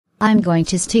I'm going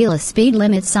to steal a speed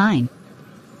limit sign.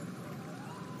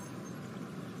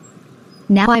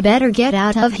 Now I better get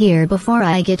out of here before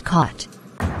I get caught.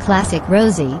 Classic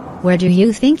Rosie, where do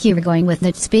you think you're going with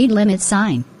that speed limit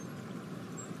sign?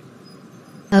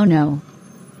 Oh no.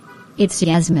 It's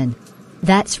Yasmin.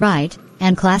 That's right,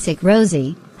 and Classic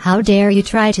Rosie, how dare you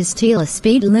try to steal a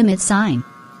speed limit sign?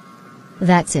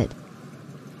 That's it.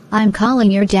 I'm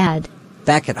calling your dad.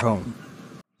 Back at home.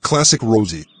 Classic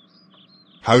Rosie.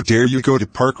 How dare you go to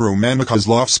Park Romana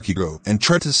Kozlovsky and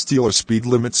try to steal a speed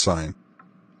limit sign?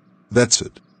 That's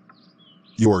it.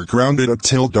 You're grounded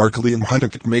until Darkly and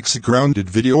Hunnicut makes a grounded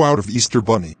video out of Easter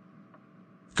Bunny.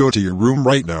 Go to your room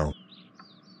right now.